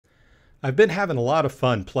I've been having a lot of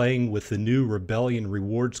fun playing with the new Rebellion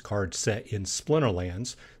rewards card set in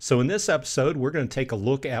Splinterlands. So in this episode, we're going to take a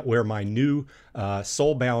look at where my new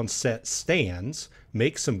Soulbound set stands,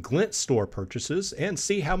 make some Glint store purchases, and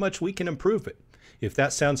see how much we can improve it. If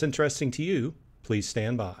that sounds interesting to you, please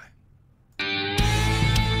stand by.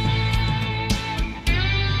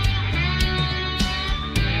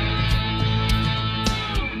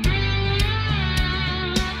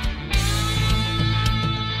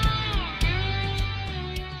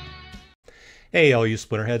 Hey, all you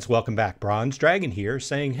Splinterheads, welcome back. Bronze Dragon here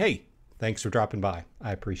saying, hey, thanks for dropping by.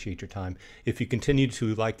 I appreciate your time. If you continue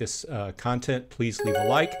to like this content, please leave a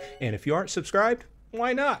like. And if you aren't subscribed,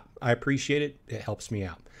 why not? I appreciate it. It helps me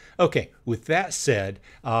out. Okay, with that said,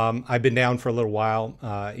 I've been down for a little while.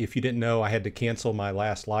 If you didn't know, I had to cancel my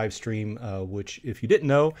last live stream, which if you didn't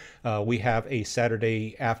know, we have a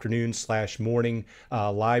Saturday afternoon / morning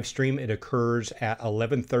live stream. It occurs at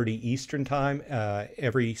 11:30 Eastern time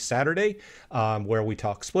every Saturday, where we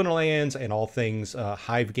talk Splinterlands and all things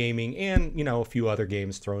Hive gaming and, you know, a few other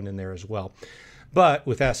games thrown in there as well. But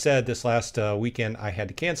with that said, this last weekend I had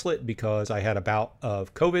to cancel it because I had a bout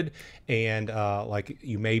of COVID, and like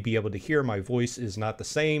you may be able to hear, my voice is not the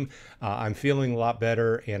same. I'm feeling a lot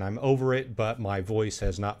better and I'm over it, but my voice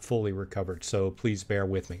has not fully recovered, so please bear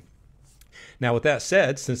with me. Now, with that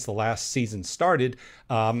said, since the last season started,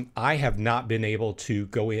 I have not been able to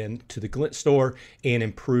go into the Glint store and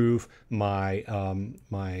improve my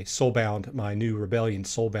my Soulbound, my new Rebellion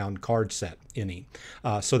Soulbound card set any.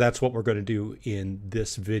 So that's what we're going to do in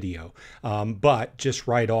this video. But just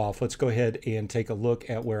right off, let's go ahead and take a look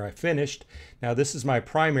at where I finished. Now, this is my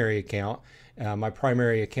primary account. My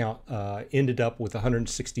primary account ended up with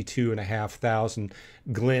 162,500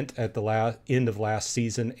 Glint at the end of last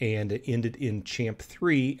season, and it ended in Champ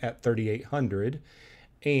 3 at 3,800.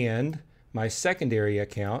 And my secondary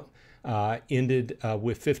account ended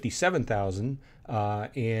with 57,000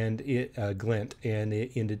 and it Glint, and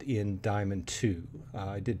it ended in Diamond 2.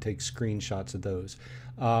 I did take screenshots of those.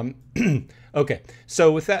 Okay,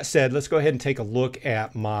 so with that said, let's go ahead and take a look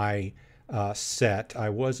at my set. I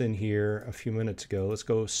was in here a few minutes ago. Let's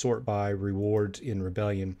go sort by rewards in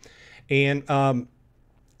Rebellion. And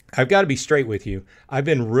I've got to be straight with you. I've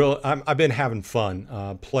been having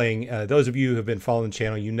fun playing. Those of you who have been following the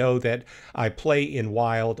channel, you know that I play in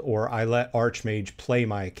Wild, or I let Archmage play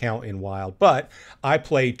my account in Wild. But I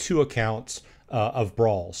play two accounts of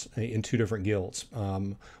brawls in two different guilds,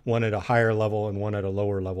 one at a higher level and one at a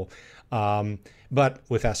lower level. But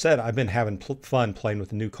with that said, I've been having fun playing with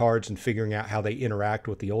the new cards and figuring out how they interact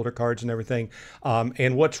with the older cards and everything.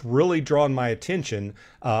 And what's really drawn my attention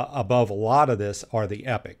above a lot of this are the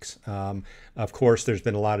epics. Of course, there's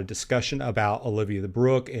been a lot of discussion about Olivia the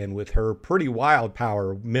Brook and with her pretty wild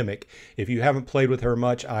power Mimic. If you haven't played with her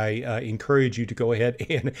much, I encourage you to go ahead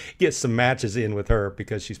and get some matches in with her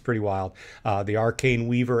because she's pretty wild. The Arcane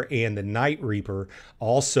Weaver and the Night Reaper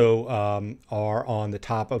also are on the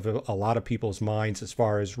top of a lot of people's minds as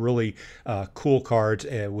far as really cool cards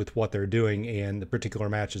with what they're doing and the particular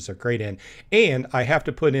matches they're great in. And I have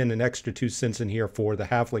to put in an extra 2 cents in here for the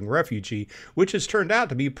Halfling Refugee, which has turned out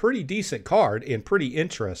to be a pretty decent card and pretty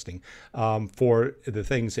interesting for the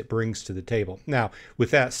things it brings to the table. Now, with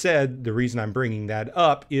that said, the reason I'm bringing that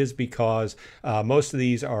up is because most of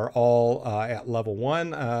these are all at level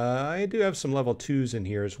 1. I do have some level 2s in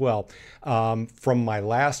here as well from my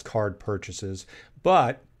last card purchases,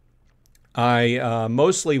 but I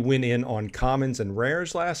mostly went in on commons and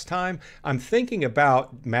rares last time. I'm thinking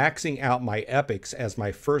about maxing out my epics as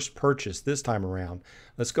my first purchase this time around.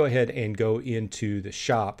 Let's go ahead and go into the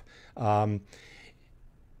shop. As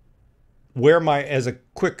a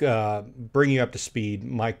quick bring you up to speed,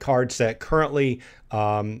 my card set currently,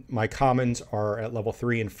 my commons are at level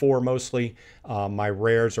 3 and 4 mostly, my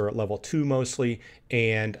rares are at level 2 mostly,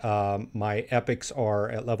 and my epics are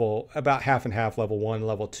at about half and half, level 1,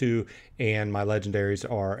 level 2, and my legendaries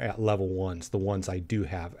are at level 1s, the ones I do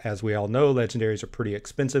have. As we all know, legendaries are pretty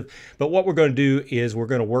expensive, but what we're going to do is we're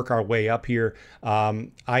going to work our way up here. I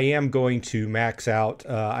am going to max out,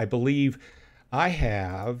 I believe I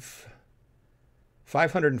have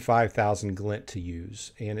 505,000 Glint to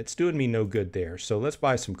use, and it's doing me no good there. So let's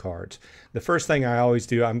buy some cards. The first thing I always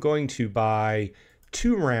do, I'm going to buy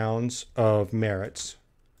 2 rounds of merits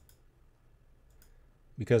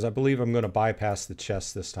because I believe I'm going to bypass the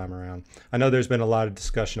chest this time around. I know there's been a lot of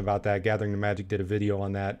discussion about that. Gathering the Magic did a video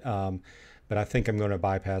on that, but I think I'm going to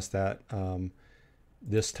bypass that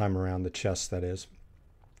this time around, the chest that is.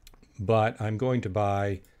 But I'm going to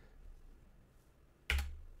buy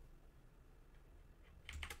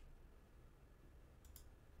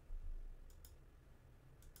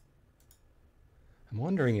I'm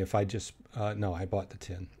wondering if I just, no, I bought the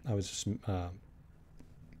 10. I was just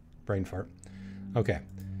brain fart. Okay.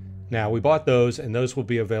 Now we bought those, and those will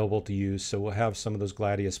be available to use, so we'll have some of those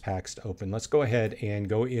Gladius packs to open. Let's go ahead and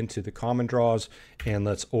go into the common draws, and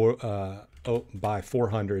let's buy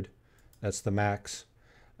 400. That's the max.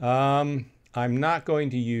 I'm not going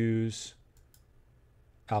to use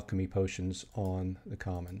alchemy potions on the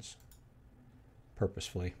commons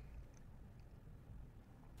purposefully.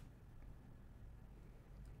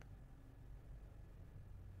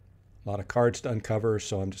 A lot of cards to uncover,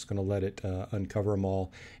 so I'm just going to let it uncover them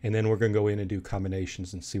all. And then we're going to go in and do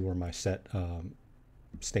combinations and see where my set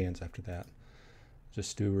stands after that.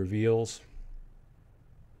 Just do reveals.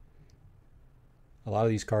 A lot of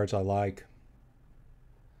these cards I like.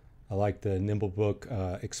 I like the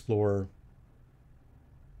Nimblebook Explorer.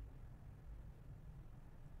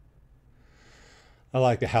 I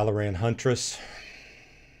like the Halloran Huntress.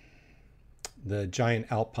 The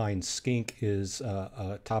giant alpine skink is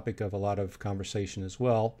a topic of a lot of conversation as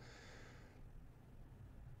well.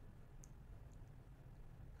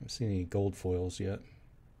 I haven't seen any gold foils yet.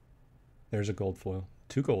 There's a gold foil.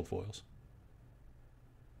 2 gold foils.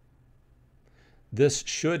 This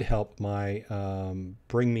should help my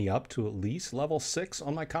bring me up to at least level 6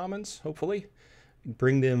 on my commons, hopefully.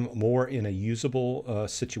 Bring them more in a usable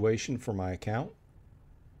situation for my account.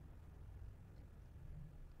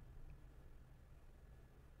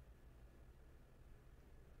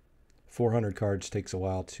 400 cards takes a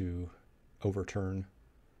while to overturn.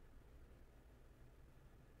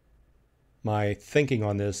 My thinking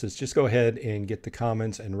on this is just go ahead and get the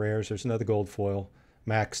commons and rares. There's another gold foil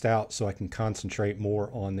maxed out so I can concentrate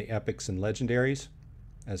more on the epics and legendaries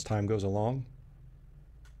as time goes along.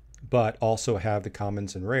 But also have the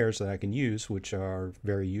commons and rares that I can use, which are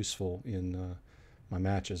very useful in my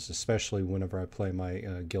matches, especially whenever I play my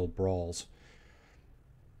guild brawls.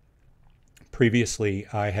 Previously,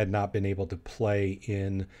 I had not been able to play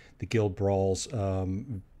in the guild brawls.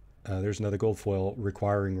 There's another gold foil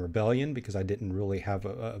requiring Rebellion because I didn't really have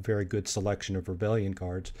a very good selection of Rebellion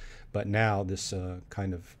cards. But now this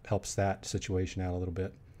kind of helps that situation out a little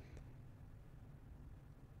bit.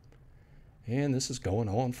 And this is going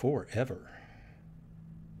on forever.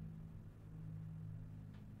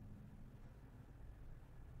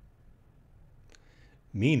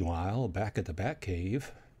 Meanwhile, back at the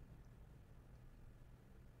Batcave,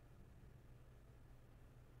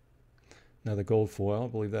 another gold foil. I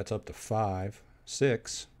believe that's up to 5,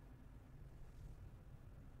 6.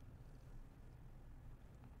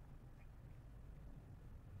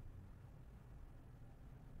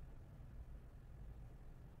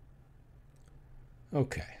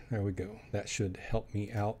 Okay, there we go. That should help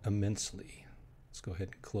me out immensely. Let's go ahead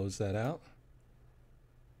and close that out.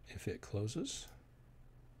 If it closes.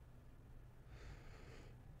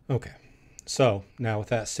 Okay, so now with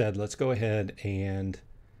that said, let's go ahead and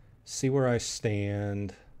see where I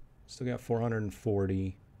stand. Still got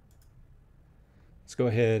 440. Let's go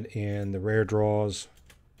ahead and the rare draws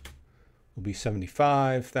will be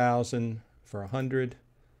 75,000 for 100.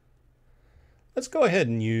 Let's go ahead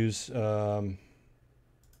and use alchemy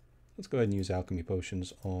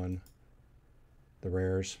potions on the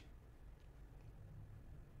rares.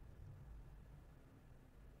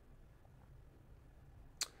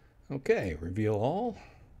 Okay, reveal all.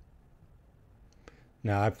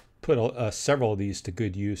 Now I've put several of these to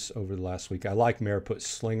good use over the last week. I like Mariput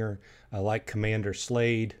Slinger. I like Commander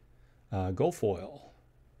Slade. Gold foil.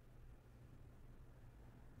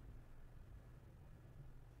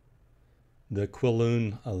 The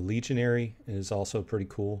Quilloon Legionary is also pretty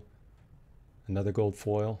cool. Another gold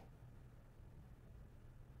foil.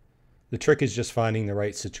 The trick is just finding the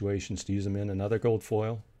right situations to use them in. Another gold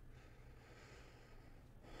foil.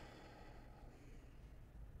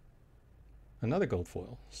 Another gold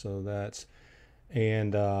foil. So that's,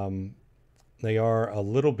 and they are a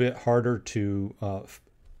little bit harder to,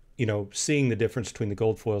 seeing the difference between the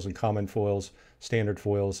gold foils and common foils, standard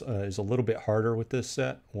foils is a little bit harder with this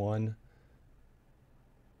set. 1,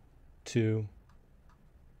 2,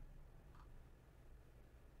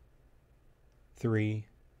 3,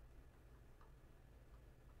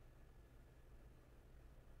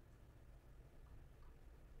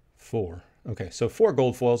 4. Okay, so 4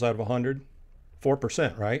 gold foils out of 100.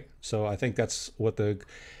 4%, right? So I think that's what the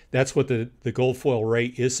gold foil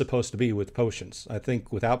rate is supposed to be with potions. I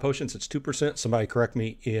think without potions it's 2%. Somebody correct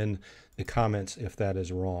me in the comments if that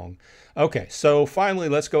is wrong. Okay, so finally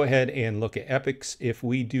let's go ahead and look at epics. If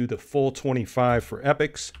we do the full 25 for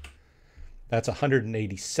epics, that's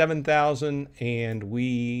 187,000 and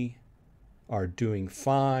we are doing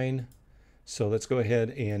fine. So let's go ahead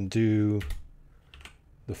and do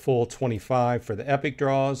the full 25 for the epic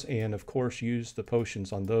draws, and of course use the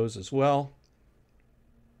potions on those as well.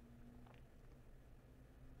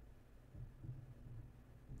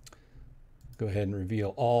 Go ahead and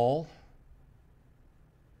reveal all.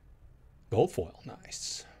 Gold foil,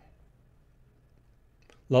 nice.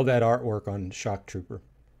 Love that artwork on Shock Trooper.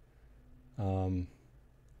 Let's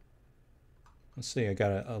see, I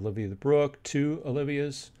got a Olivia the Brook, 2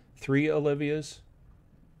 Olivias, 3 Olivias.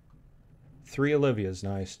 3 Olivias,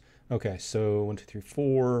 nice. Okay, so 1, 2, 3,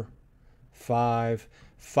 4, 5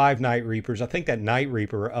 Night Reapers. I think that Night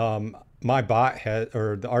Reaper, my bot has,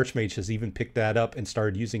 or the Archmage has even picked that up and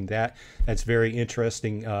started using that. That's very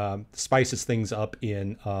interesting. Spices things up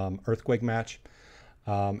in Earthquake match.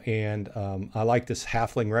 I like this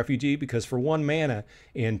Halfling Refugee because for 1 mana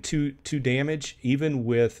and 2 damage, even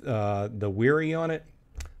with the Weary on it,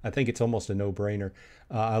 I think it's almost a no-brainer.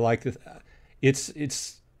 I like this.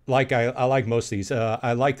 It's like I like most of these.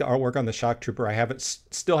 I like the artwork on the Shock Trooper. I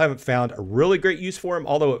still haven't found a really great use for him.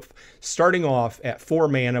 Although starting off at 4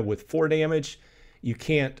 mana with 4 damage, you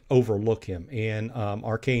can't overlook him. And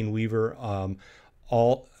Arcane Weaver,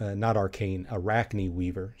 not Arcane, Arachne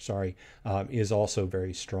Weaver, sorry, is also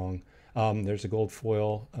very strong. There's a gold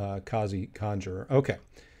foil Kazi Conjurer. Okay,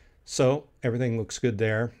 so everything looks good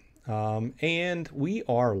there. And we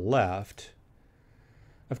are left.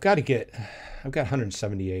 I've got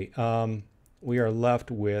 178. We are left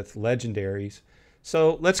with legendaries.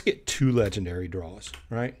 So let's get 2 legendary draws,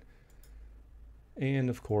 right? And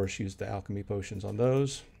of course, use the alchemy potions on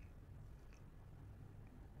those.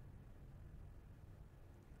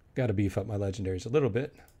 Got to beef up my legendaries a little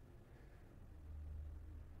bit.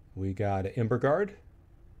 We got an Ember Guard.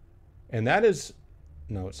 And that is,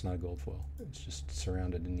 no, it's not a gold foil. It's just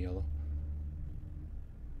surrounded in yellow.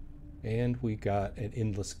 And we got an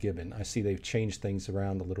Endless Gibbon. I see they've changed things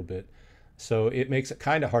around a little bit. So it makes it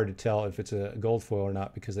kind of hard to tell if it's a gold foil or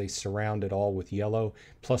not because they surround it all with yellow.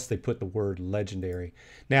 Plus they put the word legendary.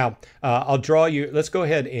 Now, I'll draw you. Let's go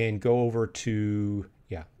ahead and go over to,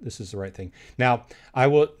 yeah, this is the right thing. Now,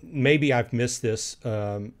 maybe I've missed this.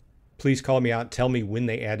 Please call me out and tell me when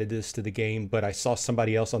they added this to the game, but I saw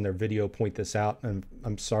somebody else on their video point this out, and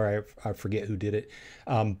I'm sorry, I forget who did it.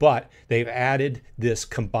 But they've added this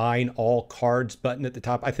combine all cards button at the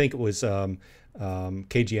top. I think it was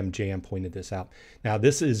KGM Jam pointed this out. Now,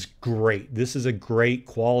 this is great. This is a great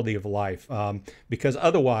quality of life because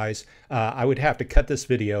otherwise I would have to cut this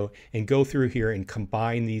video and go through here and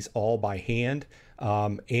combine these all by hand.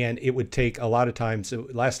 And it would take a lot of times.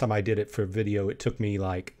 Last time I did it for video, it took me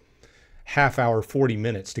like half hour, 40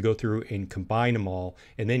 minutes to go through and combine them all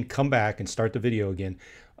and then come back and start the video again,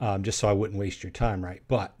 just so I wouldn't waste your time, right?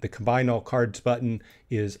 But the combine all cards button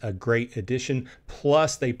is a great addition.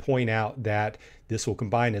 Plus they point out that this will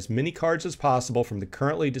combine as many cards as possible from the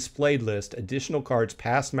currently displayed list. Additional cards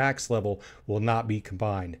past max level will not be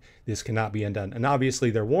combined. This cannot be undone. And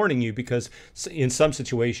obviously they're warning you because in some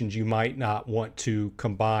situations you might not want to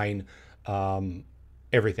combine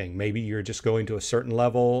everything. Maybe you're just going to a certain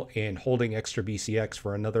level and holding extra BCX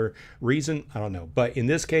for another reason. I don't know. But in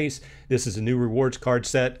this case, this is a new rewards card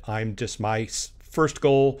set. My first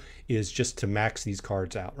goal is just to max these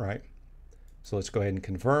cards out, right? So let's go ahead and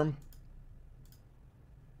confirm.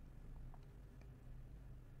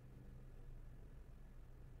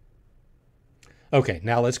 Okay,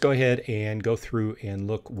 now let's go ahead and go through and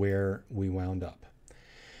look where we wound up.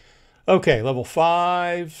 Okay, level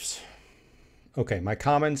 5s. Okay, my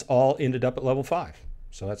commons all ended up at level 5,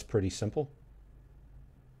 so that's pretty simple.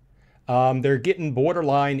 They're getting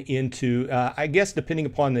borderline into, I guess depending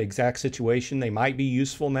upon the exact situation, they might be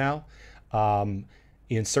useful now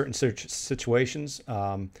in certain situations.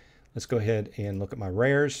 Let's go ahead and look at my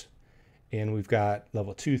rares, and we've got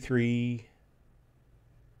level 2, 3,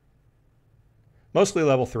 mostly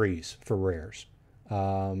level 3s for rares.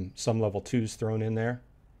 Some level 2s thrown in there.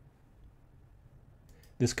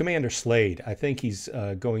 This Commander Slade, I think he's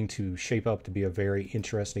going to shape up to be a very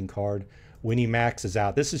interesting card when he maxes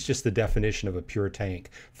out. This is just the definition of a pure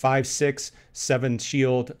tank. 5, 6, 7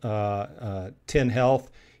 shield, 10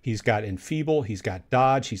 health. He's got Enfeeble, he's got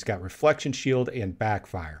Dodge, he's got Reflection Shield, and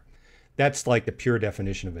Backfire. That's like the pure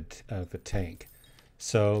definition of a tank.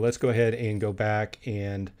 So let's go ahead and go back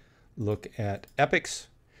and look at epics.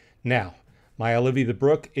 Now, my Olivia the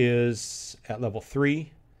Brook is at level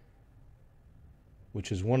 3.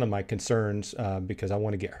 Which is one of my concerns because I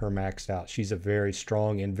want to get her maxed out. She's a very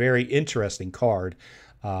strong and very interesting card.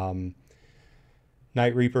 Night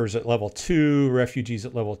Reapers at level 2, Refugees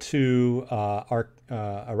at level 2,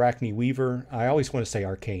 Arachne Weaver. I always want to say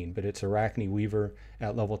Arcane, but it's Arachne Weaver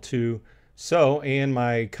at level 2. So, and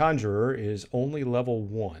my Conjurer is only level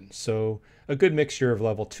 1. So a good mixture of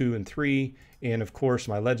level 2 and 3. And of course,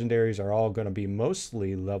 my legendaries are all going to be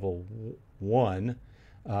mostly level 1.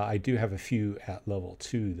 I do have a few at level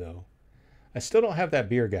 2, though. I still don't have that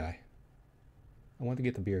beer guy. I want to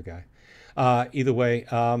get the beer guy. Either way,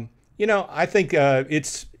 you know, I think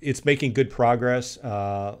it's making good progress.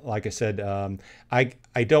 Like I said,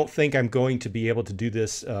 I don't think I'm going to be able to do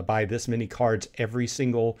this buy this many cards every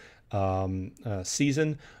single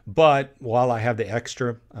season, but while I have the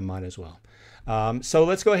extra, I might as well. So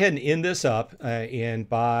let's go ahead and end this up and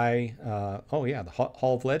buy. Oh yeah, the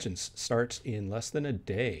Hall of Legends starts in less than a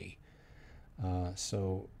day.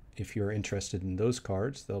 So if you're interested in those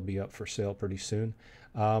cards, they'll be up for sale pretty soon.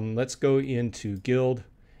 Let's go into Guild,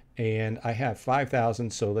 and I have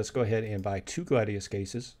 5,000, so let's go ahead and buy 2 Gladius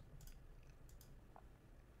cases.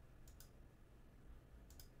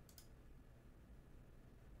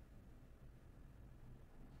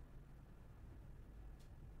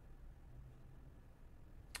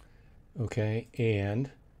 Okay,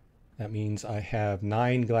 and that means I have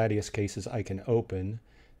 9 Gladius cases I can open.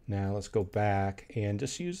 Now let's go back and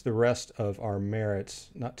just use the rest of our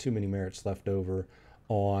merits, not too many merits left over,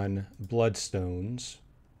 on Bloodstones.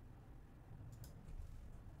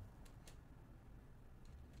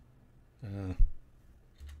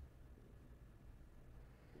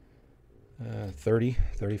 30,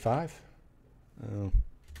 35,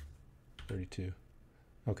 32.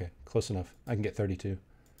 Okay, close enough. I can get 32.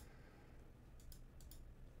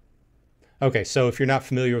 Okay, so if you're not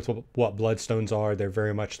familiar with what Bloodstones are, they're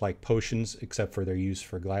very much like potions, except for they're used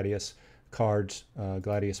for Gladius cards,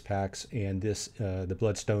 Gladius packs, and the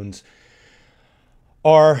Bloodstones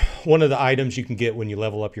are one of the items you can get when you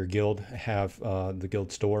level up your guild, have the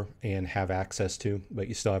guild store, and have access to, but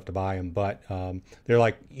you still have to buy them. But they're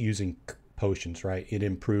like using potions, right? It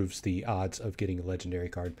improves the odds of getting a legendary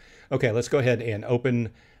card. Okay, let's go ahead and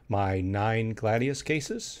open my 9 Gladius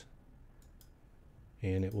cases.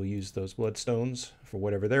 And it will use those Bloodstones for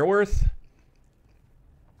whatever they're worth.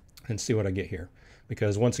 And see what I get here.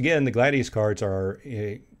 Because once again, the Gladius cards are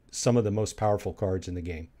some of the most powerful cards in the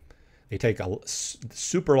game. They take a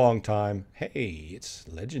super long time. Hey, it's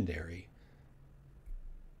legendary.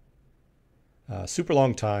 Super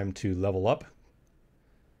long time to level up.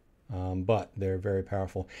 But they're very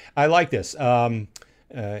powerful. I like this.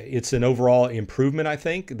 It's an overall improvement, I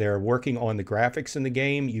think. They're working on the graphics in the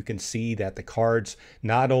game. You can see that the cards,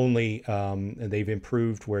 not only they've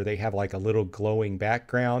improved where they have like a little glowing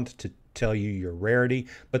background to tell you your rarity,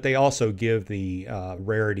 but they also give the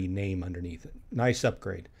rarity name underneath it. Nice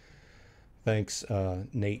upgrade. Thanks,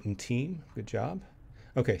 Nate and team. Good job.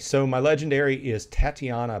 Okay, so my legendary is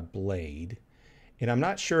Tatiana Blade. And I'm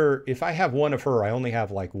not sure if I have one of her. I only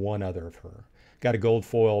have like one other of her. Got a gold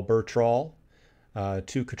foil Bertrall.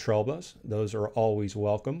 2 Catrelbas. Those are always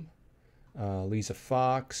welcome. Lisa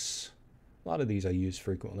Fox. A lot of these I use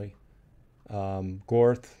frequently.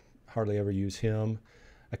 Gorth. Hardly ever use him.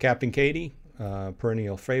 A Captain Katie.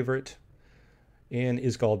 Perennial favorite. And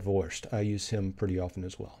Isgald Vorst. I use him pretty often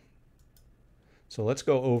as well. So let's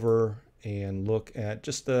go over and look at,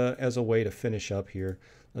 just as a way to finish up here,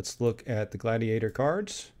 let's look at the Gladiator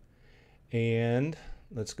cards. And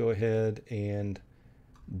let's go ahead and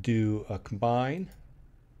do a combine.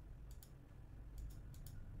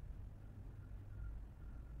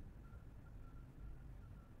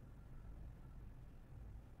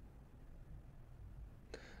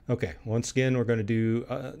 Okay, once again, we're going to do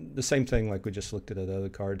the same thing like we just looked at the other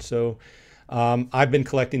cards. So I've been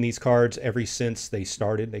collecting these cards ever since they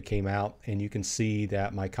started. They came out, and you can see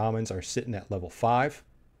that my commons are sitting at level 5.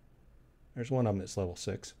 There's one of them that's level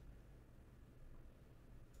 6.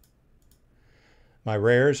 My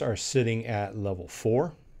rares are sitting at level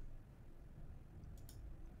 4.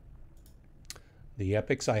 The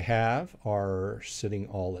epics I have are sitting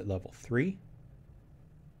all at level 3.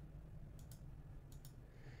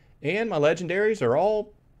 And my legendaries are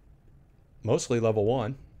all mostly level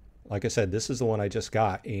 1. Like I said, this is the one I just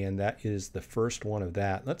got, and that is the first one of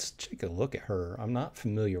that. Let's take a look at her. I'm not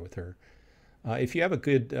familiar with her. If you have a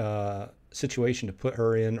good situation to put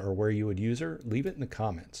her in or where you would use her, leave it in the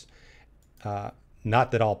comments.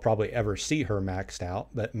 Not that I'll probably ever see her maxed out,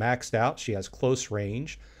 but maxed out, she has close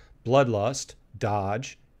range, bloodlust,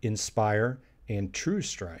 dodge, inspire, and true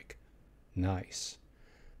strike. Nice.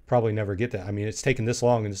 Probably never get that. I mean, it's taken this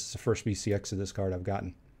long, and this is the first BCX of this card I've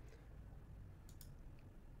gotten.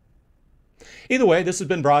 Either way, this has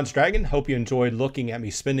been Bronze Dragon. Hope you enjoyed looking at me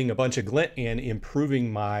spending a bunch of glint and improving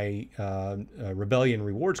my Rebellion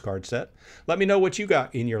rewards card set. Let me know what you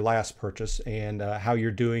got in your last purchase and how you're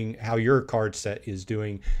doing, how your card set is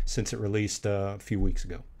doing since it released a few weeks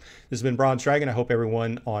ago. This has been Bronze Dragon. I hope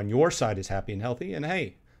everyone on your side is happy and healthy. And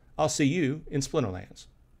hey, I'll see you in Splinterlands.